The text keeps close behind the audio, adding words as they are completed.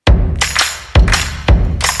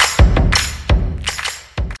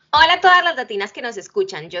Hola a todas las latinas que nos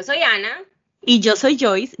escuchan, yo soy Ana. Y yo soy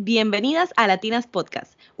Joyce, bienvenidas a Latinas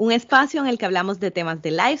Podcast, un espacio en el que hablamos de temas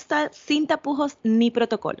de lifestyle sin tapujos ni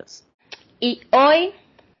protocolos. Y hoy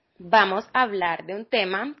vamos a hablar de un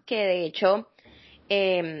tema que de hecho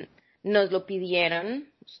nos lo pidieron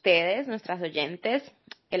ustedes, nuestras oyentes,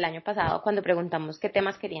 el año pasado cuando preguntamos qué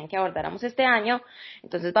temas querían que abordáramos este año.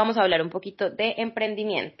 Entonces vamos a hablar un poquito de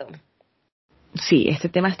emprendimiento. Sí, este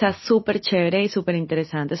tema está súper chévere y súper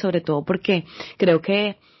interesante, sobre todo porque creo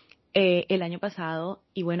que el año pasado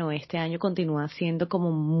y bueno, este año continúa siendo es como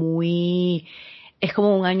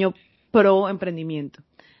un año pro emprendimiento.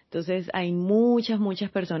 Entonces hay muchas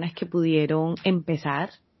personas que pudieron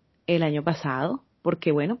empezar el año pasado,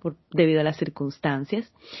 porque bueno, debido a las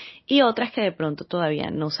circunstancias, y otras que de pronto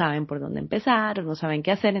todavía no saben por dónde empezar o no saben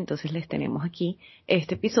qué hacer. Entonces les tenemos aquí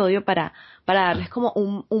este episodio para darles como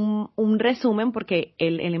un resumen, porque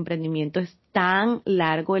el emprendimiento es tan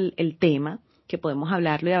largo el tema que podemos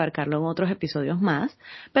hablarlo y abarcarlo en otros episodios más,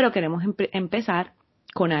 pero queremos empezar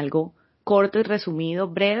con algo corto y resumido,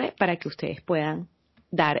 breve, para que ustedes puedan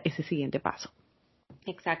dar ese siguiente paso.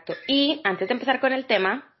 Exacto. Y antes de empezar con el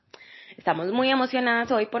tema, estamos muy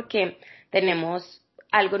emocionadas hoy porque tenemos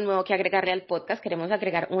algo nuevo que agregarle al podcast. Queremos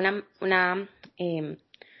agregar una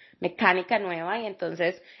mecánica nueva, y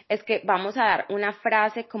entonces es que vamos a dar una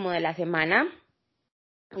frase como de la semana,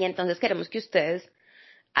 y entonces queremos que ustedes,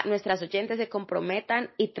 nuestras oyentes, se comprometan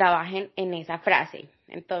y trabajen en esa frase.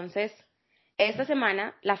 Entonces, esta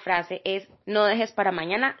semana la frase es: no dejes para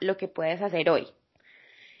mañana lo que puedes hacer hoy.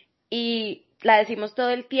 Y la decimos todo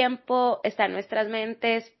el tiempo, está en nuestras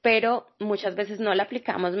mentes, pero muchas veces no la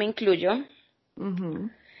aplicamos, me incluyo. Uh-huh.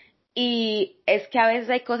 Y es que a veces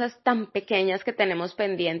hay cosas tan pequeñas que tenemos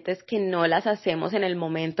pendientes que no las hacemos en el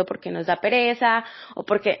momento porque nos da pereza o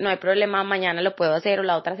porque no hay problema, mañana lo puedo hacer o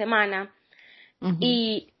la otra semana. Uh-huh.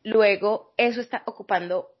 Y luego eso está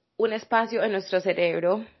ocupando un espacio en nuestro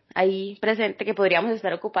cerebro ahí presente que podríamos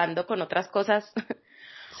estar ocupando con otras cosas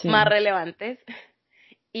Sí. más relevantes.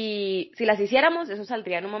 Y si las hiciéramos, eso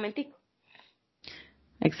saldría en un momentico.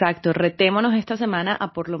 Exacto, retémonos esta semana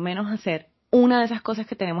a por lo menos hacer una de esas cosas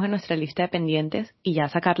que tenemos en nuestra lista de pendientes y ya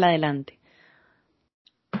sacarla adelante.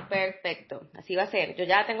 Perfecto, así va a ser. Yo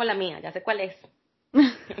ya tengo la mía, ya sé cuál es.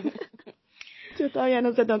 Yo todavía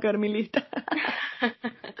no sé, tengo que ver mi lista.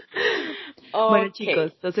 Okay. Bueno,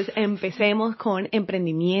 chicos, entonces empecemos con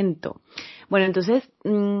emprendimiento. Bueno, entonces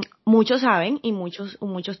muchos saben y muchos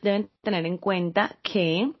deben tener en cuenta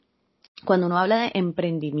que cuando uno habla de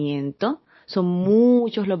emprendimiento, son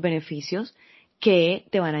muchos los beneficios que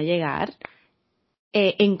te van a llegar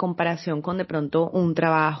en comparación con de pronto un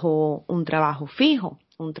trabajo fijo,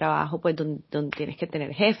 un trabajo pues donde tienes que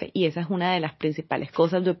tener jefe. Y esa es una de las principales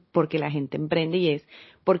cosas de porque la gente emprende, y es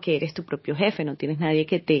porque eres tu propio jefe, no tienes nadie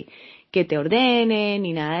que te ordene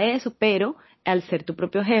ni nada de eso, pero al ser tu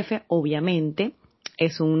propio jefe, obviamente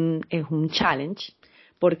es un challenge,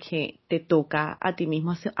 porque te toca a ti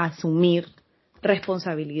mismo asumir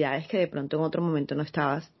responsabilidades que de pronto en otro momento no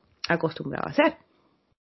estabas acostumbrado a hacer.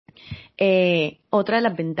 Otra de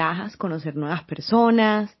las ventajas: conocer nuevas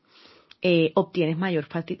personas, obtienes mayor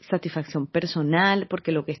satisfacción personal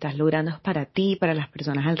porque lo que estás logrando es para ti, para las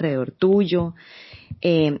personas alrededor tuyo.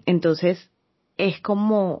 Entonces es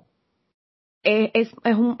como es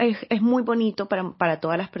muy bonito para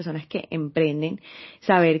todas las personas que emprenden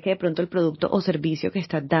saber que de pronto el producto o servicio que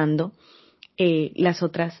estás dando,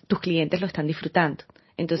 tus clientes lo están disfrutando.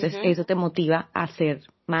 Entonces eso te motiva a hacer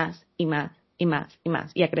más y más y más y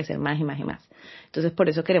más, y a crecer más y más y más. Entonces por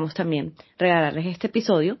eso queremos también regalarles este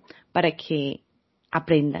episodio para que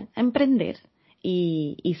aprendan a emprender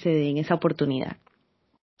y se den esa oportunidad.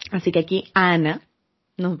 Así que aquí Ana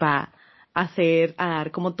nos va a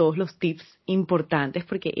dar como todos los tips importantes,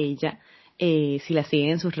 porque ella, si la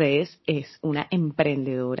siguen en sus redes, es una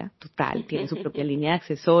emprendedora total, tiene su propia línea de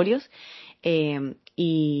accesorios,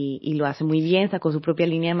 y lo hace muy bien. Sacó su propia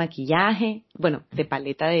línea de maquillaje, bueno, de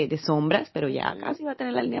paleta de sombras, pero ya casi va a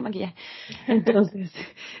tener la línea de maquillaje.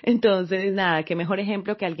 Entonces nada, qué mejor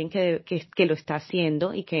ejemplo que alguien que lo está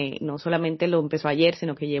haciendo y que no solamente lo empezó ayer,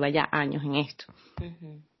 sino que lleva ya años en esto.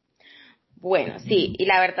 Bueno, sí, y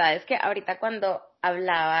la verdad es que ahorita cuando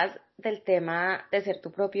hablabas del tema de ser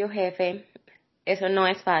tu propio jefe, eso no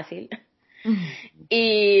es fácil.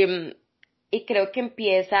 Y creo que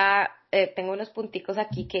empieza, tengo unos punticos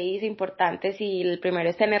aquí que hice importantes, y el primero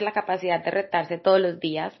es tener la capacidad de retarse todos los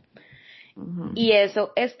días. Y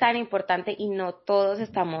eso es tan importante, y no todos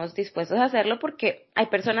estamos dispuestos a hacerlo, porque hay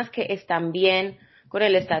personas que están bien con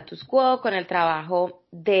el status quo, con el trabajo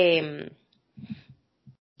de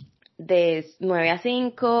 9 a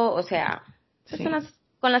 5, o sea, personas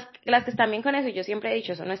con las que están bien con eso, y yo siempre he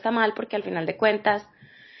dicho, eso no está mal porque al final de cuentas,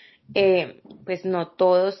 pues no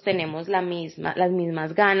todos tenemos las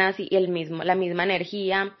mismas ganas y la misma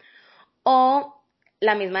energía o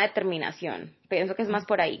la misma determinación. Pienso que es más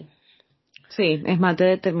por ahí. Sí, es más de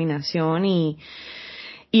determinación y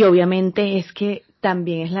obviamente es que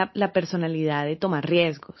también es la personalidad de tomar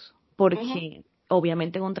riesgos, porque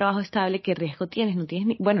obviamente en un trabajo estable, ¿qué riesgo tienes? No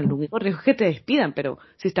tienes bueno, el único riesgo es que te despidan, pero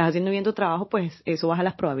si estás haciendo bien tu trabajo, pues eso baja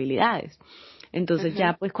las probabilidades. Entonces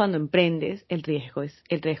ya pues cuando emprendes, el riesgo es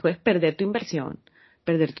perder tu inversión,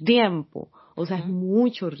 perder tu tiempo, o sea, es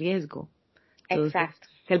mucho riesgo. Entonces, Exacto.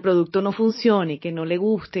 que el producto no funcione, que no le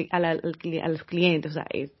guste a los clientes, o sea,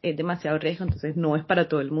 es demasiado riesgo, entonces no es para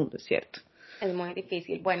todo el mundo, es cierto. Es muy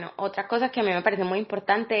difícil. Bueno, otra cosa que a mí me parece muy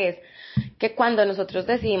importante es que cuando nosotros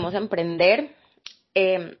decidimos emprender,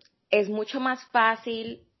 es mucho más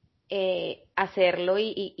fácil hacerlo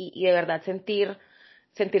y de verdad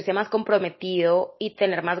sentirse más comprometido y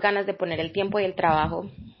tener más ganas de poner el tiempo y el trabajo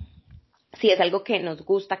si es algo que nos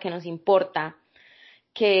gusta, que nos importa,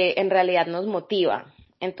 que en realidad nos motiva.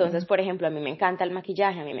 Entonces, por ejemplo, a mí me encanta el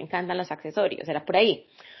maquillaje, a mí me encantan los accesorios, era por ahí.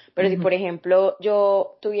 Pero si, por ejemplo,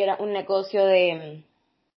 yo tuviera un negocio de,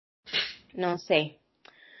 no sé,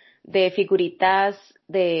 de figuritas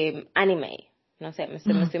de anime, no sé, me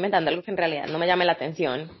estoy inventando algo que en realidad no me llame la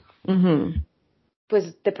atención,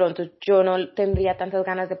 pues de pronto yo no tendría tantas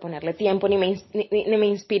ganas de ponerle tiempo ni me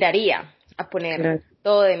inspiraría a poner Claro.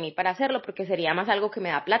 todo de mí para hacerlo, porque sería más algo que me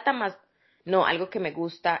da plata, más no algo que me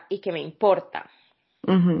gusta y que me importa.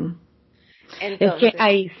 Ujú. Es que Entonces,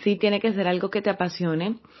 ahí sí tiene que ser algo que te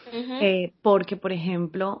apasione, ujú, porque, por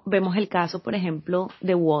ejemplo, vemos el caso, por ejemplo,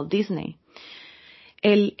 de Walt Disney.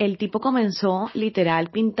 El tipo comenzó literal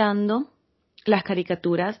pintando las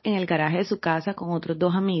caricaturas en el garaje de su casa con otros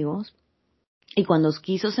dos amigos y cuando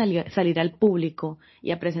quiso salir al público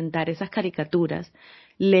y a presentar esas caricaturas,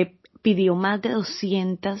 le pidió más de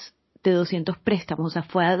 200 préstamos, o sea,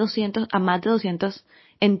 fue a más de 200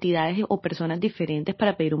 entidades o personas diferentes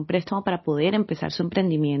para pedir un préstamo para poder empezar su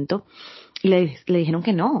emprendimiento y le dijeron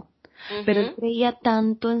que no. Pero él ujú, creía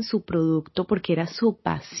tanto en su producto porque era su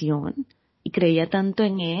pasión y creía tanto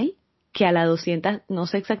en él que a la 200, no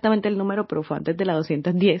sé exactamente el número, pero fue antes de la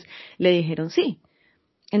 210, le dijeron sí.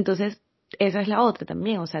 Entonces, esa es la otra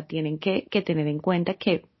también, o sea, tienen que tener en cuenta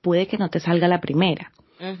que puede que no te salga la primera,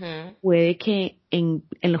 ujú. puede que en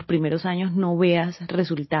los primeros años no veas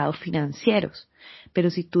resultados financieros, pero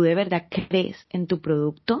si tú de verdad crees en tu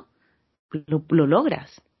producto, lo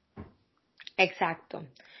logras. Exacto.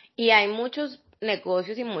 Y hay muchos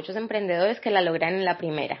negocios y muchos emprendedores que la logran en la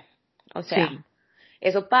primera. O sea, Sí.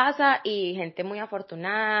 eso pasa y gente muy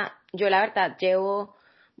afortunada. Yo la verdad llevo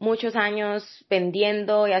muchos años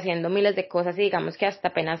vendiendo y haciendo miles de cosas y digamos que hasta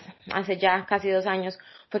apenas hace ya casi 2 años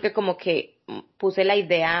fue que como que puse la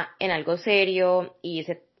idea en algo serio y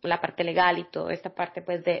hice la parte legal y toda esta parte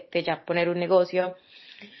pues de ya poner un negocio.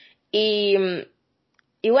 Y,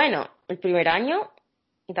 y bueno, el primer año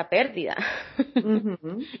da pérdida.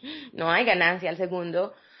 Ujú, No hay ganancia. Al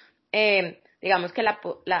segundo, digamos que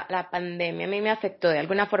la pandemia a mí me afectó de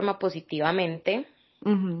alguna forma positivamente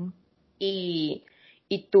ujú. y,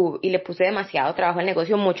 y le puse demasiado trabajo al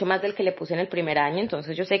negocio, mucho más del que le puse en el primer año.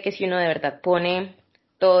 Entonces yo sé que si uno de verdad pone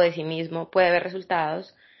todo de sí mismo, puede ver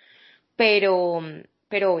resultados, pero,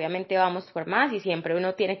 pero obviamente vamos por más y siempre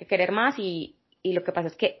uno tiene que querer más y lo que pasa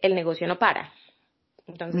es que el negocio no para.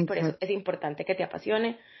 Entonces, por eso Exacto, es importante que te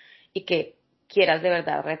apasione y que quieras de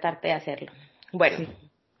verdad retarte a hacerlo. Bueno, sí.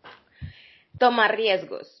 tomar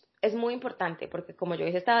riesgos es muy importante porque, como yo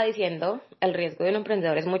les estaba diciendo, el riesgo de un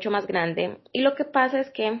emprendedor es mucho más grande y lo que pasa es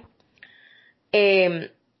que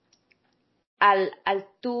eh, al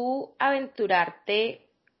tú aventurarte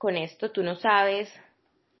con esto, tú no sabes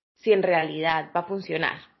si en realidad va a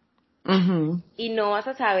funcionar Ujú, y no vas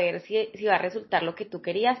a saber si va a resultar lo que tú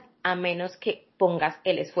querías a menos que pongas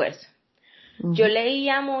el esfuerzo. Yo ujú.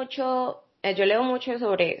 leía mucho, yo leo mucho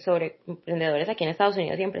sobre emprendedores aquí en Estados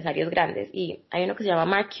Unidos y empresarios grandes y hay uno que se llama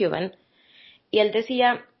Mark Cuban y él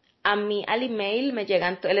decía, a mí al email me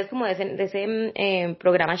llegan, él es como de ese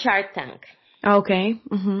programa Shark Tank Ah, okay.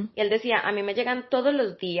 Ujú, y él decía, a mí me llegan todos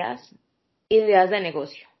los días ideas de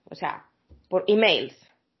negocio, o sea, por emails.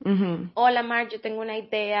 ujú, Hola Mark, yo tengo una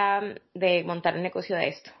idea de montar un negocio de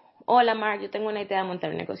esto. Hola Mark, yo tengo una idea de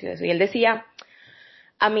montar un negocio de eso. Y él decía,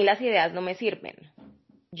 a mí las ideas no me sirven.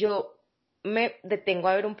 Yo me detengo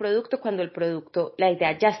a ver un producto cuando el producto, la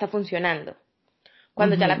idea ya está funcionando,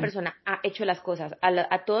 cuando ya la ujú. persona ha hecho las cosas.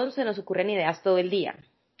 A todos se nos ocurren ideas todo el día,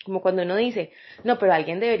 como cuando uno dice, no, pero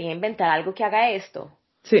alguien debería inventar algo que haga esto.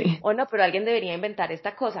 Sí. O no, pero alguien debería inventar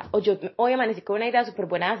esta cosa. O yo hoy amanecí con una idea súper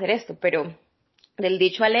buena de hacer esto, pero del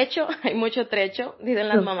dicho al hecho hay mucho trecho, dicen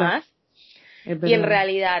las Total, mamás. es Y en verdad.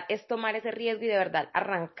 realidad es tomar ese riesgo y de verdad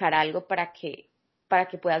arrancar algo para que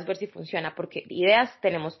puedas ver si funciona, porque ideas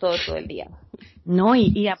tenemos todos todo el día. No,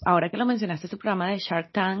 ahora que lo mencionaste, este programa de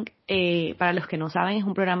Shark Tank, para los que no saben, es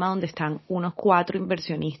un programa donde están unos 4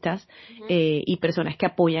 inversionistas y personas que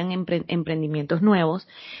apoyan emprendimientos nuevos.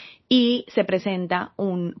 Y se presenta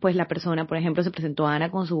pues la persona, por ejemplo, se presentó Ana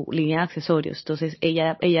con su línea de accesorios. Entonces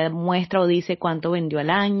ella muestra o dice cuánto vendió al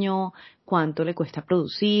año, cuánto le cuesta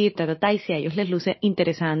producir, y si a ellos les luce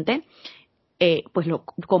interesante, pues lo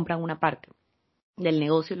compran una parte del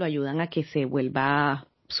negocio y lo ayudan a que se vuelva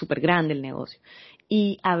súper grande el negocio.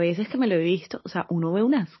 Y a veces que me lo he visto, o sea, uno ve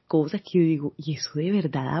unas cosas que yo digo, y eso de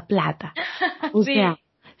verdad da plata. O sea, Sí.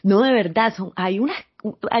 no de verdad,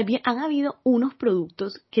 han habido unos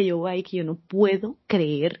productos que yo veo ahí que yo no puedo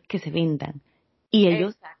creer que se vendan. Y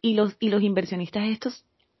ellos, Exacto. y los inversionistas estos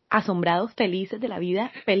asombrados, felices de la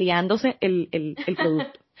vida, peleándose el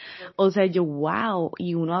producto. O sea, yo, wow,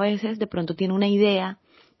 y uno a veces de pronto tiene una idea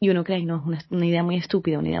y uno cree, no, es una idea muy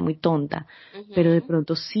estúpida, una idea muy tonta, pero de Ujú.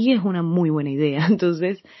 pronto sí es una muy buena idea.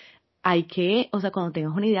 Entonces, o sea, cuando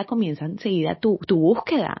tengas una idea, comienza enseguida tu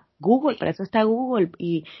búsqueda. Google, para Sí. eso está Google,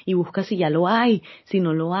 y busca si ya lo hay, si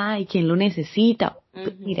no lo hay, quién lo necesita.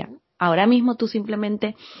 Mira, Ujú. ahora mismo tú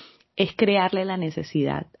simplemente es crearle la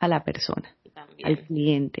necesidad a la persona, al También.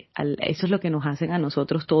 cliente. Eso es lo que nos hacen a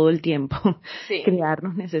nosotros todo el tiempo, Sí.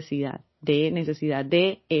 crearnos necesidad de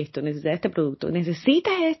esto, necesidad de este producto.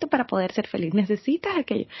 Necesitas esto para poder ser feliz, necesitas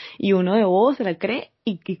aquello. Y uno de vos se la cree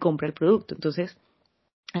y compra el producto. Entonces,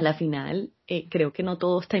 a la final, creo que no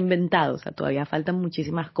todo está inventado, o sea, todavía faltan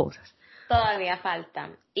muchísimas cosas. Todavía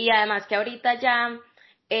falta. Y además que ahorita ya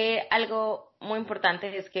algo muy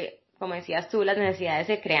importante es que, como decías tú, las necesidades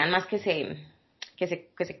se crean más que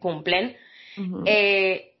se cumplen. Ujú,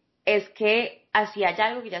 Eh, es que así haya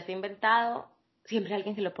algo que ya está inventado, siempre hay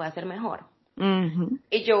alguien que lo pueda hacer mejor. ujú,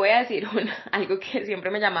 Y yo voy a decir algo que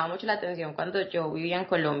siempre me llamaba mucho la atención cuando yo vivía en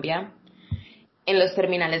Colombia, en los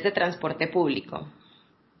terminales de transporte público.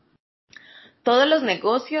 Todos los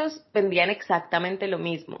negocios vendían exactamente lo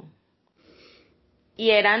mismo.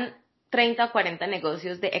 Y eran 30 o 40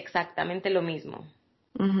 negocios de exactamente lo mismo.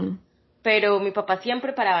 ujú, Pero mi papá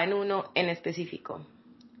siempre paraba en uno en específico.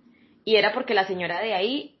 Y era porque la señora de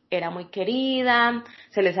ahí era muy querida,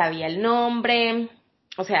 se le sabía el nombre,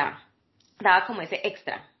 o sea, daba como ese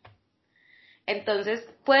extra. Entonces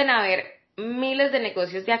pueden haber miles de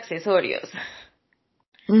negocios de accesorios,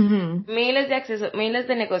 ujú. miles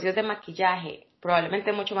de negocios de maquillaje,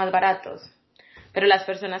 probablemente mucho más baratos. Pero las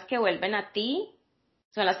personas que vuelven a ti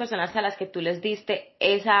son las personas a las que tú les diste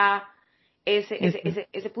Ese,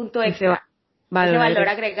 ese punto ese extra, ese valor valor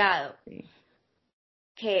agregado. agregado Sí.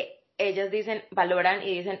 que ellas dicen, valoran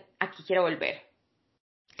y dicen, aquí quiero volver.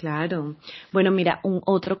 Claro. Bueno, mira, un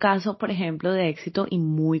otro caso, por ejemplo, de éxito y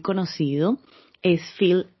muy conocido es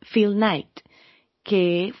Phil Knight,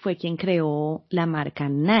 que fue quien creó la marca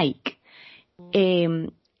Nike. Eh,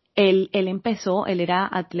 él empezó, él era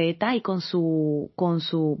atleta y con su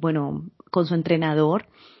entrenador,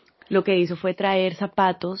 lo que hizo fue traer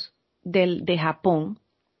zapatos de Japón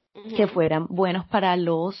que Ujú, fueran buenos para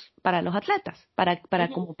los atletas,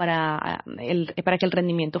 ujú, para que el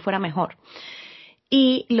rendimiento fuera mejor.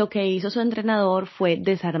 Y lo que hizo su entrenador fue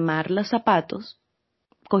desarmar los zapatos,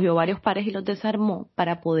 cogió varios pares y los desarmó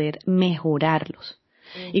para poder mejorarlos.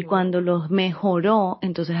 Y ujú, cuando los mejoró,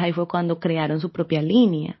 entonces ahí fue cuando crearon su propia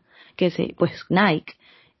línea, pues Nike,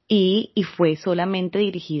 y fue solamente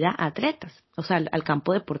dirigida a atletas, o sea, al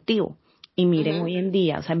campo deportivo. Y miren ujú. hoy en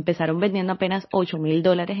día, o sea, empezaron vendiendo apenas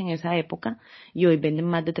 $8,000 en esa época y hoy venden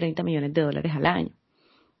más de $30 millones al año.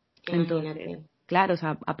 Imagínate. Entonces, claro, o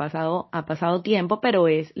sea, ha pasado tiempo, pero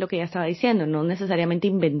es lo que ella estaba diciendo, no necesariamente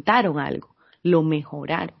inventaron algo, lo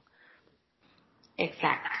mejoraron.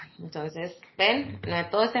 Exacto. Entonces, ven, no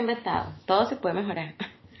todo está inventado, todo se puede mejorar.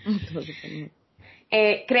 Entonces, bueno,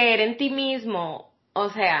 Creer en ti mismo, o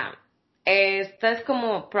sea, esto es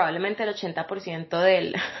como probablemente el 80%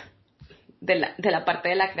 de la parte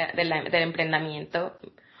del emprendimiento,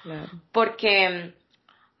 claro. porque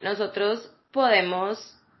nosotros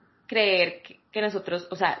podemos que nosotros,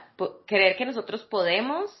 o sea, creer que nosotros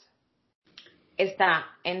podemos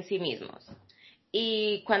está en sí mismos.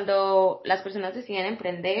 Y cuando las personas deciden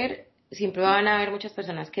emprender, siempre van a haber muchas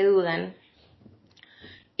personas que dudan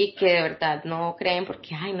y que de verdad no creen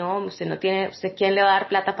porque, ay, no, usted no tiene, usted quién le va a dar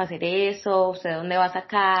plata para hacer eso, usted dónde va a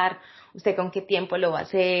sacar, usted con qué tiempo lo va a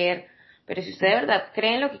hacer. Pero si usted de verdad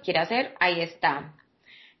cree en lo que quiere hacer, ahí está.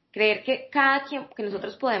 Creer que que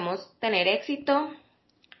nosotros podemos tener éxito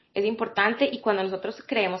es importante, y cuando nosotros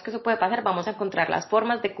creemos que eso puede pasar, vamos a encontrar las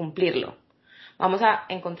formas de cumplirlo. Vamos a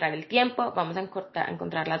encontrar el tiempo, vamos a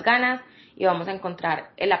encontrar las ganas y vamos a encontrar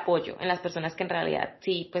el apoyo en las personas que en realidad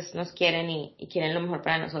sí pues nos quieren y quieren lo mejor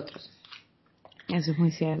para nosotros. Eso es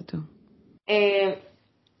muy cierto.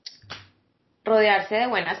 Rodearse de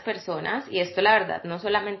buenas personas, y esto la verdad no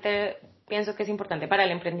solamente pienso que es importante para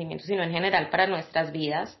el emprendimiento, sino en general para nuestras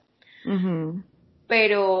vidas. Uh-huh.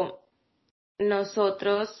 Pero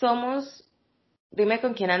nosotros somos, dime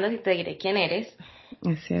con quién andas y te diré quién eres.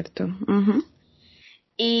 Es cierto. Uh-huh.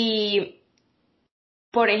 Y,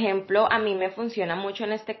 por ejemplo, a mí me funciona mucho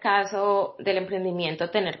en este caso del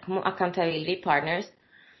emprendimiento tener como accountability partners,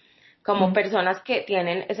 como personas que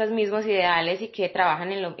tienen esos mismos ideales y que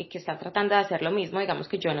trabajan y que están tratando de hacer lo mismo. Digamos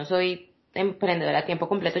que yo no soy emprendedora a tiempo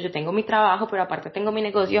completo, yo tengo mi trabajo, pero aparte tengo mi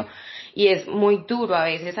negocio, y es muy duro a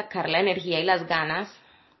veces sacar la energía y las ganas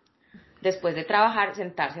después de trabajar,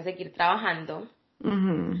 sentarse a seguir trabajando.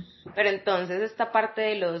 Uh-huh. Pero entonces esta parte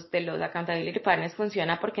de los accountability partners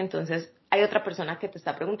funciona porque entonces hay otra persona que te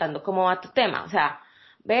está preguntando cómo va tu tema. O sea,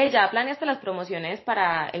 ve, ya planeaste las promociones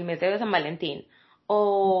para el mes de San Valentín,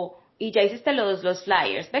 y ya hiciste los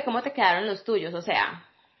flyers, ve cómo te quedaron los tuyos. O sea,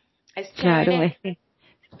 es Claro, chévere. es que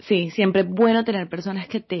sí, siempre es bueno tener personas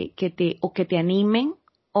que te animen,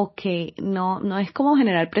 o que no es como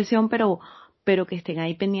generar presión, pero que estén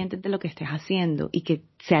ahí pendientes de lo que estés haciendo y que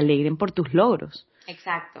se alegren por tus logros.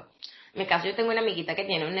 Exacto. En mi caso, yo tengo una amiguita que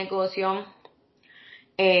tiene un negocio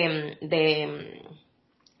de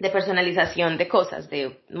personalización de cosas,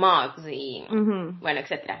 de mugs y, Uh-huh. bueno,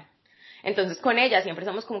 etcétera. Entonces, con ella siempre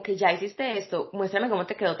somos como que ya hiciste esto, muéstrame cómo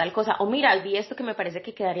te quedó tal cosa, o mira, vi esto que me parece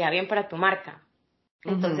que quedaría bien para tu marca.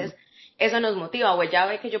 Entonces, eso nos motiva, o ella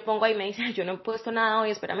ve que yo pongo ahí y me dice, yo no he puesto nada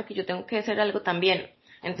hoy, espérame que yo tengo que hacer algo también.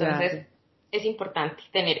 Entonces, Claro. es importante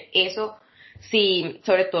tener eso. Sí,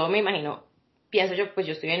 sobre todo me imagino, pienso yo, pues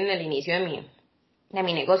yo estoy en el inicio de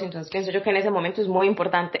mi negocio, entonces pienso yo que en ese momento es muy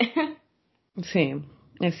importante. Sí,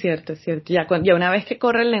 es cierto, es cierto. Ya una vez que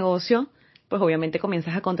corre el negocio, pues obviamente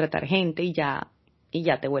comienzas a contratar gente y ya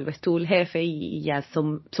te vuelves tú el jefe, y ya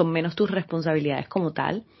son menos tus responsabilidades como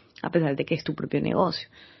tal, a pesar de que es tu propio negocio.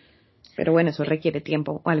 Pero bueno, eso requiere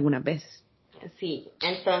tiempo algunas veces. Sí,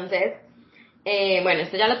 entonces, bueno,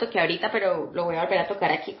 esto ya lo toqué ahorita, pero lo voy a volver a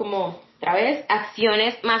tocar aquí como otra vez.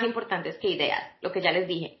 Acciones más importantes que ideas, lo que ya les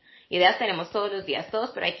dije. Ideas tenemos todos los días,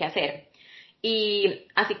 todos, pero hay que hacer. Y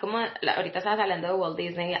así como ahorita estabas hablando de Walt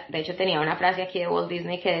Disney, de hecho tenía una frase aquí de Walt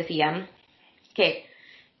Disney que decía que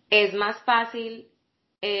es más fácil,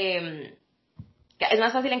 es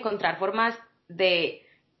más fácil encontrar formas de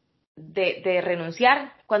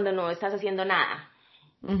renunciar cuando no estás haciendo nada.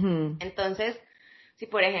 Uh-huh. Entonces, si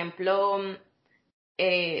por ejemplo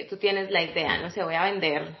tú tienes la idea, no sé, voy a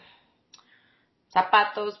vender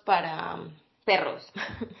zapatos para perros,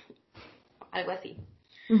 algo así.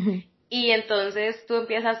 Uh-huh. Y entonces tú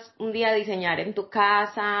empiezas un día a diseñar en tu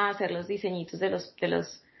casa, hacer los diseñitos de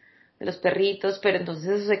los perritos, pero entonces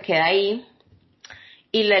eso se queda ahí.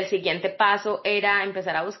 Y el siguiente paso era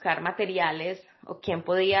empezar a buscar materiales o quién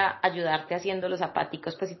podía ayudarte haciendo los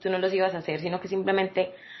zapaticos, pues si tú no los ibas a hacer, sino que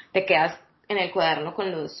simplemente te quedas en el cuaderno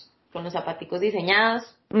con los zapaticos diseñados.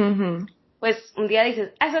 Uh-huh. Pues un día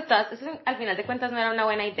dices, eso al final de cuentas no era una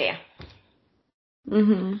buena idea.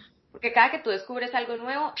 Uh-huh. Porque cada que tú descubres algo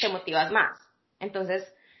nuevo, te motivas más.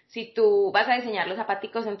 Entonces, si tú vas a diseñar los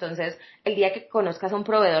zapaticos, entonces el día que conozcas a un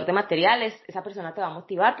proveedor de materiales, esa persona te va a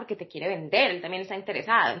motivar porque te quiere vender, él también está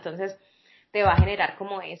interesado. Entonces, te va a generar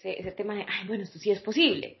como ese tema de, ay, bueno, esto sí es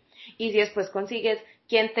posible. Y si después consigues,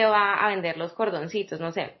 ¿quién te va a vender los cordoncitos?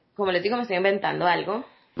 No sé, como les digo, me estoy inventando algo.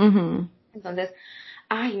 Uh-huh. Entonces,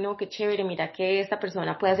 ay, no, qué chévere, mira que esta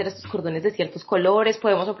persona puede hacer estos cordones de ciertos colores,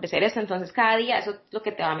 podemos ofrecer esto. Entonces, cada día eso es lo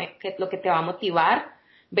que te va a motivar,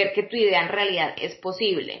 ver que tu idea en realidad es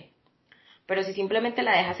posible. Pero si simplemente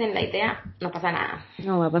la dejas en la idea, no pasa nada.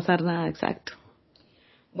 No va a pasar nada, exacto.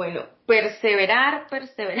 Bueno, perseverar,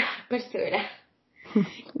 perseverar, perseverar.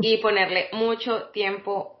 Y ponerle mucho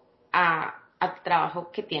tiempo a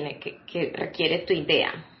trabajo que requiere tu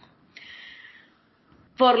idea.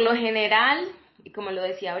 Por lo general, y como lo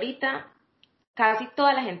decía ahorita, casi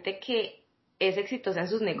toda la gente que es exitosa en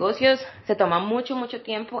sus negocios se toma mucho, mucho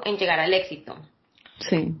tiempo en llegar al éxito.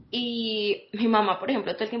 Sí. Y mi mamá, por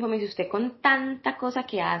ejemplo, todo el tiempo me dice, usted con tanta cosa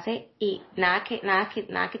que hace y nada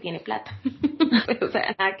que tiene plata. O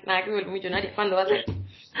sea, nada que vuelve millonaria, ¿cuándo va a ser?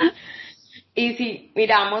 Y si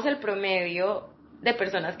miramos el promedio de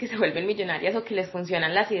personas que se vuelven millonarias o que les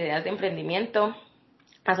funcionan las ideas de emprendimiento,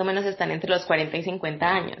 más o menos están entre los 40 y 50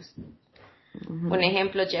 años. Un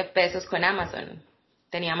ejemplo, Jeff Bezos con Amazon.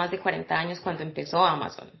 Tenía más de 40 años cuando empezó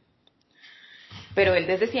Amazon. Pero él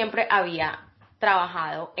desde siempre había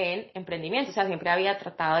trabajado en emprendimiento, o sea, siempre había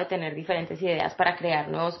tratado de tener diferentes ideas para crear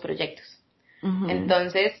nuevos proyectos.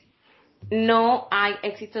 Entonces, no hay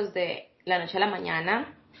éxitos de la noche a la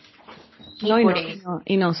mañana.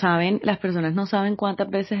 Y no saben, las personas no saben cuántas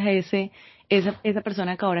veces esa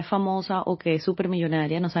persona que ahora es famosa o que es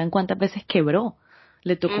supermillonaria, no saben cuántas veces quebró.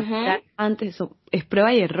 Le tocó quitar antes, es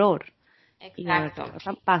prueba y error. Exacto.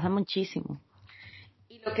 Y pasa muchísimo.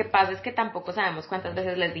 Y lo que pasa es que tampoco sabemos cuántas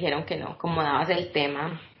veces les dijeron que no, como dabas el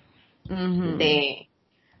tema de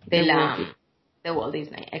Walt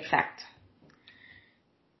Disney, exacto.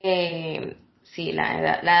 Sí,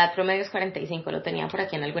 la edad promedio es 45, lo tenía por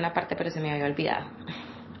aquí en alguna parte, pero se me había olvidado.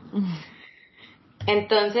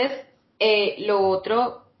 Entonces, lo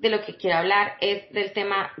otro de lo que quiero hablar es del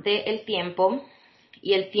tema del tiempo,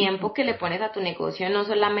 y el tiempo que le pones a tu negocio no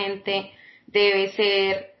solamente debe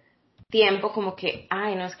ser tiempo como que,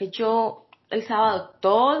 ay, no, es que yo el sábado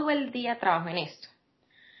todo el día trabajo en esto,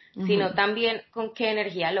 sino también con qué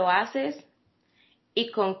energía lo haces y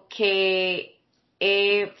con qué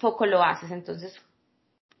foco lo haces. Entonces,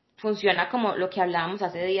 funciona como lo que hablábamos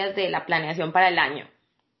hace días de la planeación para el año.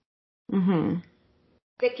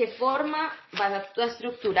 ¿De qué forma vas a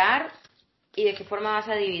estructurar y de qué forma vas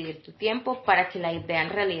a dividir tu tiempo para que la idea en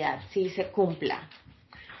realidad sí se cumpla?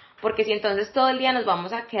 Porque si entonces todo el día nos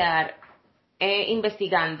vamos a quedar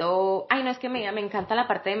investigando, ay, no, es que me encanta la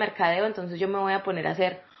parte de mercadeo, entonces yo me voy a poner a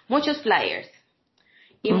hacer muchos flyers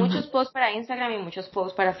y muchos posts para Instagram y muchos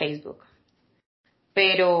posts para Facebook.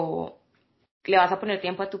 Pero le vas a poner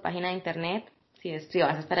tiempo a tu página de internet, si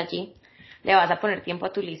vas a estar allí. Le vas a poner tiempo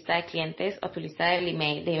a tu lista de clientes o a tu lista de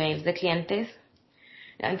emails de clientes.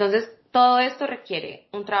 Entonces, todo esto requiere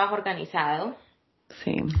un trabajo organizado.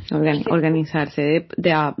 Sí, organizarse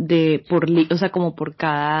o sea, como por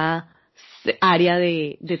cada área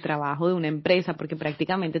de trabajo de una empresa, porque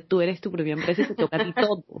prácticamente tú eres tu propia empresa y te toca a ti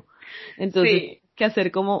todo. Entonces, Sí. que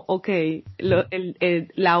hacer como,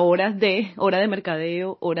 la hora de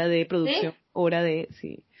mercadeo, hora de producción, ¿Sí? hora de,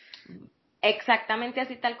 sí. Exactamente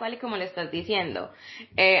así tal cual y como le estás diciendo.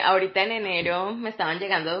 Ahorita en enero me estaban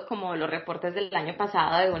llegando como los reportes del año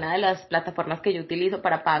pasado de una de las plataformas que yo utilizo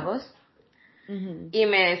para pagos. Y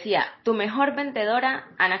me decía, tu mejor vendedora,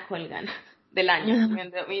 Ana Colgan, del año.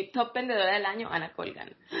 Mi top vendedora del año, Ana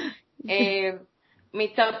Colgan. Mi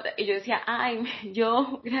top, y yo decía, ay,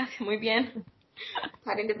 gracias, muy bien.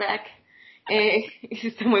 Pat in the back.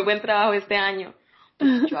 Hiciste muy buen trabajo este año.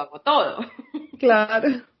 Pues yo hago todo. Claro.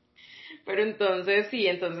 Pero entonces, sí,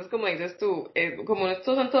 entonces como dices tú, como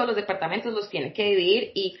estos son todos los departamentos, los tiene que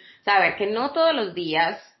dividir y saber que no todos los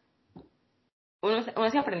días uno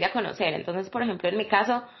se aprende a conocer. Entonces, por ejemplo, en mi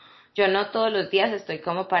caso, yo no todos los días estoy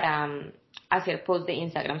como para hacer posts de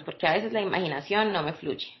Instagram, porque a veces la imaginación no me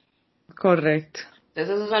fluye. Correcto.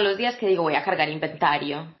 Entonces, esos son los días que digo, voy a cargar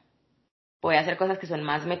inventario, voy a hacer cosas que son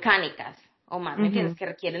más mecánicas, o más, ¿me entiendes? Que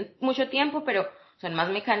requieren mucho tiempo, pero son más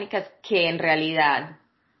mecánicas que en realidad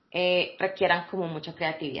requieran como mucha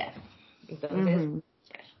creatividad. Entonces,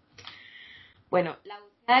 bueno, la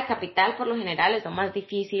búsqueda de capital por lo general es lo más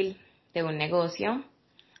difícil de un negocio,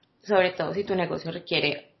 sobre todo si tu negocio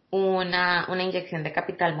requiere una inyección de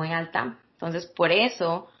capital muy alta. Entonces, por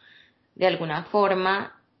eso, de alguna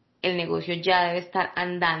forma, el negocio ya debe estar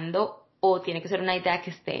andando o tiene que ser una idea que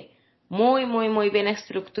esté muy, muy, muy bien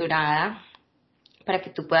estructurada para que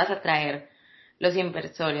tú puedas atraer los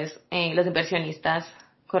inversionistas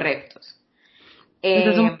correctos.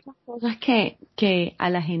 Entonces son muchas cosas que a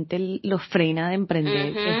la gente los frena de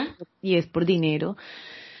emprender y es por dinero.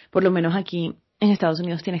 Por lo menos aquí en Estados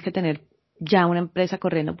Unidos tienes que tener ya una empresa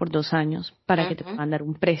corriendo por 2 años para que te puedan dar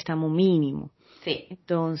un préstamo mínimo. Sí.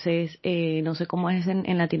 Entonces, no sé cómo es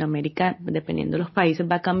en Latinoamérica, dependiendo de los países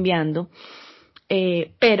va cambiando.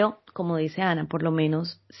 Pero, como dice Ana, por lo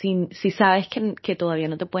menos, si sabes que todavía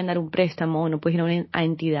no te pueden dar un préstamo o no puedes ir a una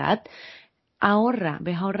entidad, ahorra,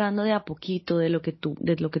 ves ahorrando de a poquito de lo que tú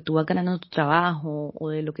vas ganando en tu trabajo o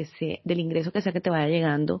de lo que sea, del ingreso que sea que te vaya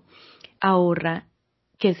llegando, ahorra,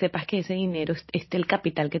 que sepas que ese dinero es el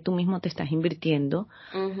capital que tú mismo te estás invirtiendo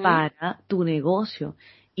para tu negocio.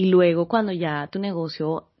 Y luego cuando ya tu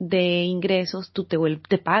negocio de ingresos, tú te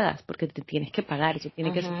pagas, porque te tienes que pagar, eso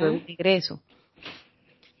tiene que ser luego un ingreso.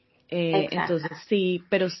 Exacto. Entonces sí,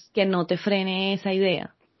 pero que no te frene esa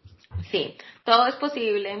idea. Sí, todo es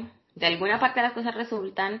posible, de alguna parte las cosas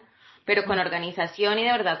resultan, pero con organización y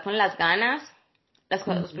de verdad con las ganas,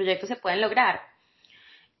 los proyectos se pueden lograr.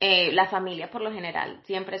 La familia por lo general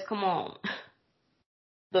siempre es como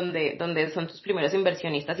donde son tus primeros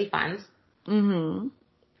inversionistas y fans. Ujú.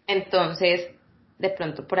 Entonces, de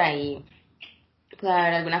pronto por ahí puede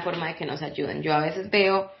haber alguna forma de que nos ayuden. Yo a veces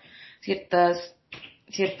veo ciertos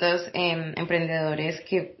emprendedores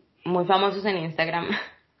que muy famosos en Instagram.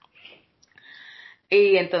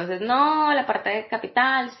 Y entonces, no, la parte de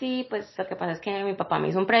capital, sí, pues lo que pasa es que mi papá me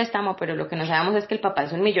hizo un préstamo, pero lo que no sabemos es que el papá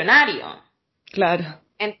es un millonario. Claro.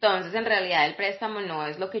 Entonces, en realidad, el préstamo no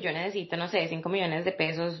es lo que yo necesito, no sé, 5 millones de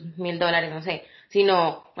pesos, $1,000, no sé,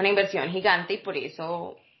 sino una inversión gigante y por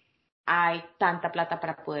eso hay tanta plata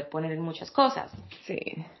para poder poner en muchas cosas. Sí.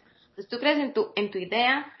 Entonces, tú crees en tu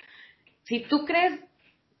idea. Si tú crees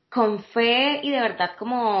con fe y de verdad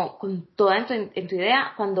como con toda en tu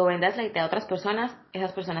idea, cuando vendas la idea a otras personas,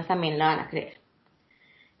 esas personas también la van a creer.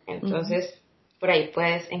 Ujú. Entonces, por ahí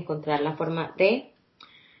puedes encontrar la forma de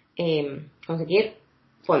conseguir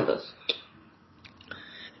fondos.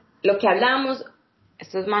 Lo que hablamos,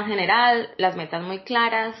 esto es más general, las metas muy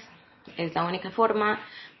claras, es la única forma.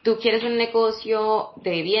 Tú quieres un negocio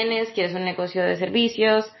de bienes, quieres un negocio de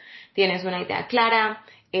servicios, tienes una idea clara,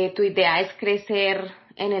 tu idea es crecer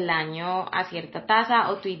en el año a cierta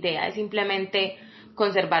tasa o tu idea es simplemente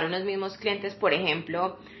conservar unos mismos clientes. Por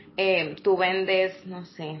ejemplo, tú vendes, no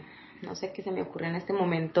sé qué se me ocurre en este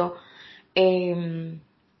momento,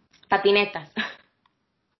 patinetas.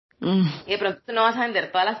 Mm. Y de pronto tú no vas a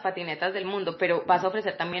vender todas las patinetas del mundo, pero vas a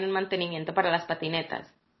ofrecer también un mantenimiento para las patinetas.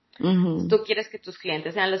 Ujú. Tú quieres que tus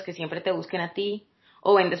clientes sean los que siempre te busquen a ti,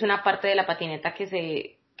 o vendes una parte de la patineta que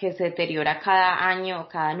se deteriora cada año o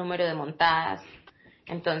cada número de montadas.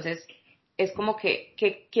 Entonces, es como ¿qué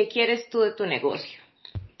quieres tú de tu negocio?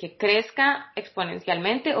 ¿Que crezca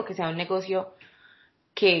exponencialmente o que sea un negocio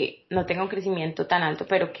que no tenga un crecimiento tan alto,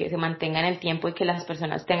 pero que se mantenga en el tiempo y que las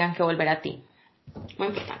personas tengan que volver a ti? Muy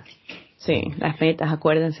importante. Sí, las metas,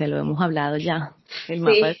 acuérdense, lo hemos hablado ya. El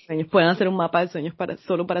mapa de Sí. sueños. Pueden hacer un mapa de sueños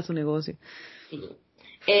solo para su negocio. Sí.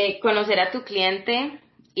 Conocer a tu cliente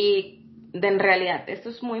y en realidad esto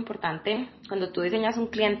es muy importante. Cuando tú diseñas un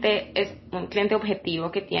cliente, es un cliente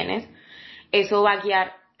objetivo que tienes, eso va a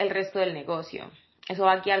guiar el resto del negocio. Eso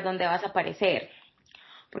va a guiar dónde vas a aparecer.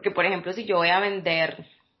 Porque, por ejemplo, si yo voy a vender,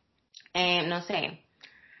 no sé,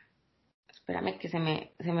 espérame que se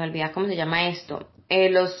me olvida cómo se llama esto,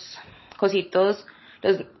 los cositos,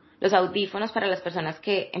 los, los audífonos para las personas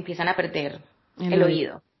que empiezan a perder El el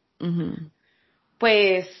oído. oído. Ujú.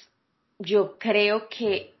 Pues yo creo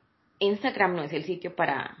que Instagram no es el sitio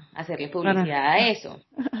para hacerle Para. publicidad a eso,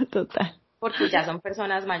 Total. porque ya son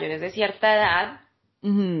personas mayores de cierta edad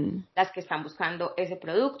Ujú. las que están buscando ese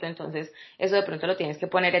producto. Entonces, eso de pronto lo tienes que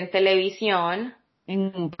poner en televisión,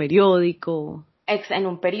 En un periódico. en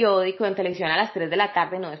un periódico, en televisión a las 3 de la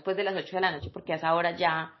tarde, no después de las 8 de la noche, porque a esa hora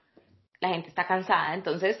ya la gente está cansada.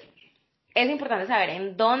 Entonces, es importante saber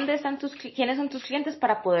en dónde están quiénes son tus clientes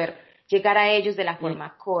para poder llegar a ellos de la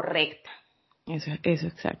forma correcta. Eso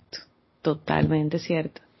exacto. Totalmente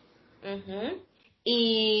cierto. Ujú.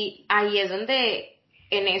 Y ahí es donde,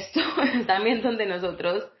 en esto, es también donde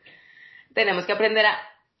nosotros tenemos que aprender a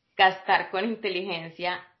gastar con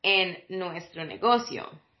inteligencia en nuestro negocio.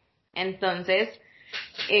 Entonces,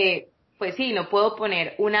 pues sí, no puedo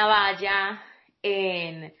poner una valla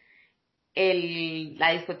en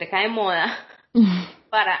la discoteca de moda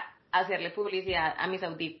para hacerle publicidad a mis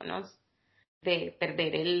audífonos de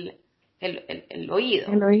perder el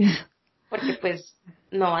oído, El oído. porque pues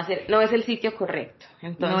no es el sitio correcto.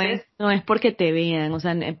 Entonces, No es porque te vean, o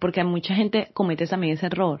sea, porque mucha gente comete también ese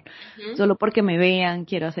error. ujú, Solo porque me vean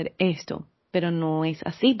quiero hacer esto, pero no es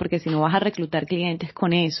así, porque si no vas a reclutar clientes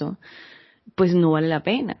con eso, pues no vale la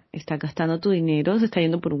pena. Estás gastando tu dinero, se está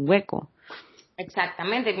yendo por un hueco.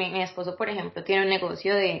 exactamente. Mi esposo, por ejemplo, tiene un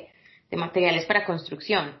negocio de materiales para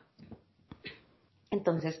construcción.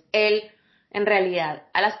 Entonces, él, en realidad,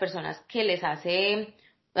 a las personas que les hace,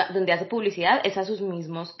 donde hace publicidad, es a sus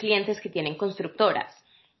mismos clientes que tienen constructoras.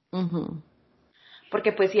 Ujú.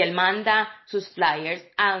 Porque pues si él manda sus flyers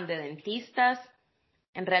a donde dentistas,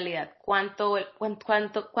 en realidad, ¿cuán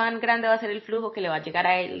grande va a ser el flujo que le va a llegar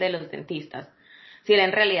a él de los dentistas? Si él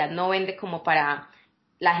en realidad no vende como para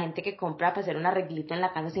la gente que compra para hacer un arreglito en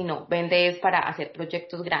la casa, sino vende es para hacer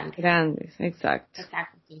proyectos grandes. Grandes, exacto.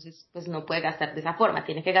 Exacto. Entonces, pues no puede gastar de esa forma,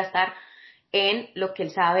 tiene que gastar en lo que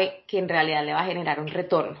él sabe que en realidad le va a generar un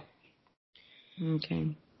retorno.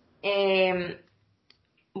 Okay. Eh,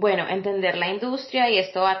 bueno, entender la industria, y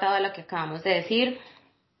esto va atado a lo que acabamos de decir.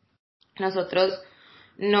 Nosotros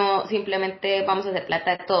no simplemente vamos a hacer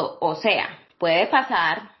plata de todo. O sea, puede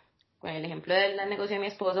pasar, con el ejemplo del negocio de mi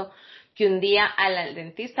esposo, que un día al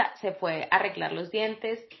dentista se fue a arreglar los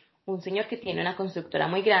dientes un señor que tiene una constructora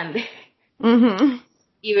muy grande Ujú.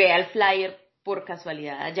 y ve al flyer por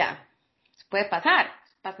casualidad allá. puede pasar,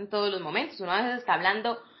 pasa en todos los momentos. Uno a veces está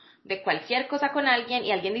hablando de cualquier cosa con alguien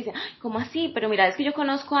y alguien dice, ay, ¿cómo así? Pero mira, es que yo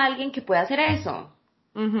conozco a alguien que puede hacer eso.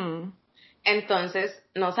 Mhm. Entonces,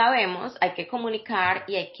 no sabemos, hay que comunicar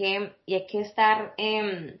y hay que estar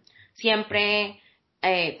siempre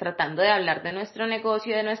tratando de hablar de nuestro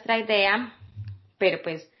negocio, de nuestra idea, pero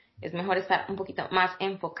pues es mejor estar un poquito más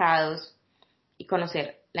enfocados y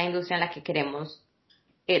conocer la industria en la que queremos,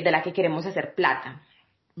 de la que queremos hacer plata.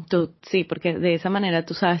 Sí, porque de esa manera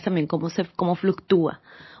tú sabes también cómo fluctúa.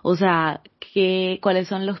 O sea, cuáles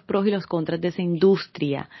son los pros y los contras de esa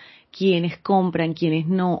industria, quiénes compran, quiénes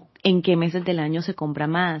no, en qué meses del año se compra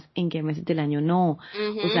más, en qué meses del año no. O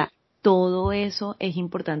Ujú. sea, todo eso es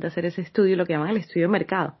importante hacer ese estudio, lo que llaman el estudio de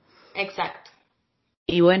mercado. Exacto.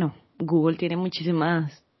 Y bueno, Google tiene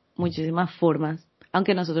muchísimas formas,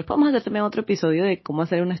 aunque nosotros podemos hacer también otro episodio de cómo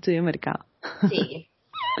hacer un estudio de mercado. Sí,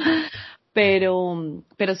 Pero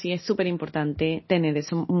sí es súper importante tener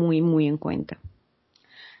eso muy, muy en cuenta.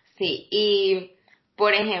 sí. Y,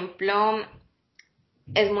 por ejemplo,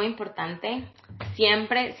 es muy importante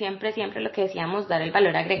siempre, siempre, siempre lo que decíamos, dar el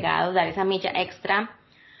valor agregado, dar esa milla extra.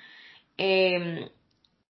 Eh,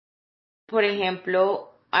 por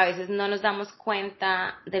ejemplo, a veces no nos damos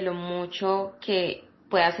cuenta de lo mucho que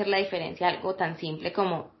puede hacer la diferencia algo tan simple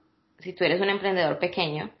como si tú eres un emprendedor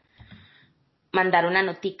pequeño, mandar una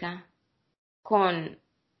notica con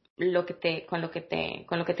con lo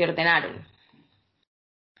que te ordenaron. Ujú.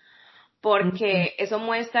 Porque eso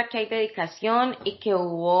muestra que hay dedicación y que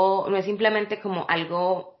no es simplemente como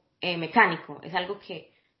algo mecánico, es algo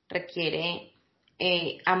que requiere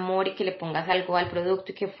amor y que le pongas algo al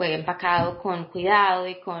producto y que fue empacado con cuidado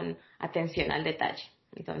y con atención al detalle.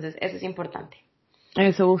 Entonces, eso es importante.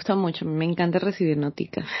 Eso gusta mucho, me encanta recibir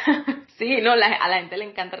noticas. Sí, no, a la gente le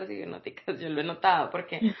encanta recibir noticas, yo lo he notado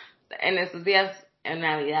porque en estos días, en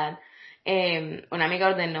Navidad, una amiga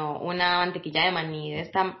ordenó una mantequilla de maní de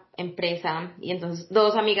esta empresa y entonces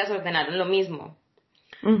dos amigas ordenaron lo mismo.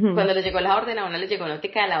 Ujú. Cuando les llegó la orden, a una les llegó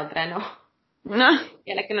notica, a la otra no. No.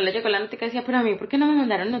 Y a la que no le llegó la notica decía, pero a mí, ¿por qué no me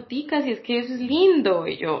mandaron noticas? Y es que eso es lindo.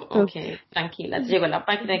 Y yo, ok, Ok. tranquila, te llegó la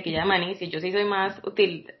mantequilla de maní, si yo sí soy más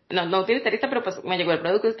útil, no utilitarista, pero pues me llegó el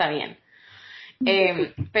producto, está bien.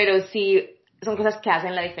 Pero sí, son cosas que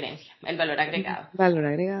hacen la diferencia, el valor agregado. Valor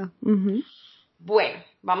agregado. Ujú. Bueno,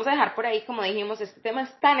 vamos a dejar por ahí, como dijimos, este tema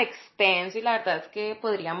es tan extenso y la verdad es que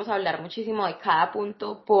podríamos hablar muchísimo de cada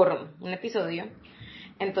punto por un episodio.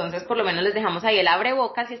 Entonces, por lo menos les dejamos ahí el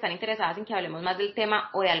abrebocas. Si están interesadas en que hablemos más del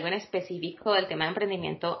tema o de algo en específico del tema de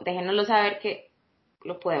emprendimiento, déjenoslo saber que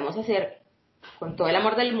lo podemos hacer con todo el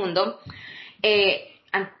amor del mundo.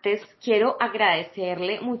 Antes quiero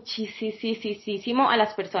agradecerle muchísimo a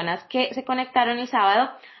las personas que se conectaron el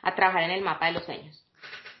sábado a trabajar en el mapa de los sueños.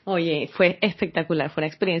 Oye, fue espectacular, fue una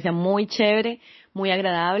experiencia muy chévere, muy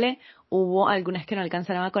agradable. Hubo algunas que no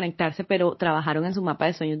alcanzaron a conectarse, pero trabajaron en su mapa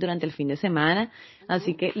de sueños durante el fin de semana.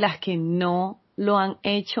 Así que las que no lo han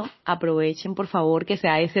hecho, aprovechen por favor, que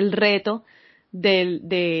sea ese el reto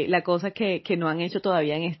de la cosa que no han hecho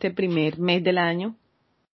todavía en este primer mes del año.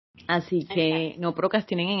 Así que Exacto. no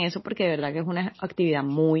procrastinen en eso porque de verdad que es una actividad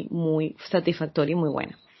muy, muy satisfactoria y muy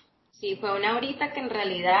buena. Sí, fue una horita que en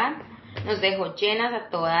realidad nos dejó llenas a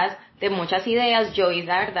todas de muchas ideas. Joyce,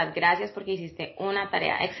 la verdad, gracias porque hiciste una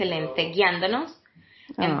tarea excelente guiándonos.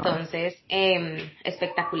 Ah, Entonces,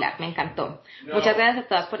 espectacular, me encantó. Muchas gracias a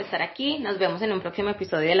todas por estar aquí. Nos vemos en un próximo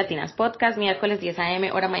episodio de Latinas Podcast, miércoles 10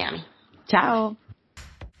 a.m. hora Miami. chao.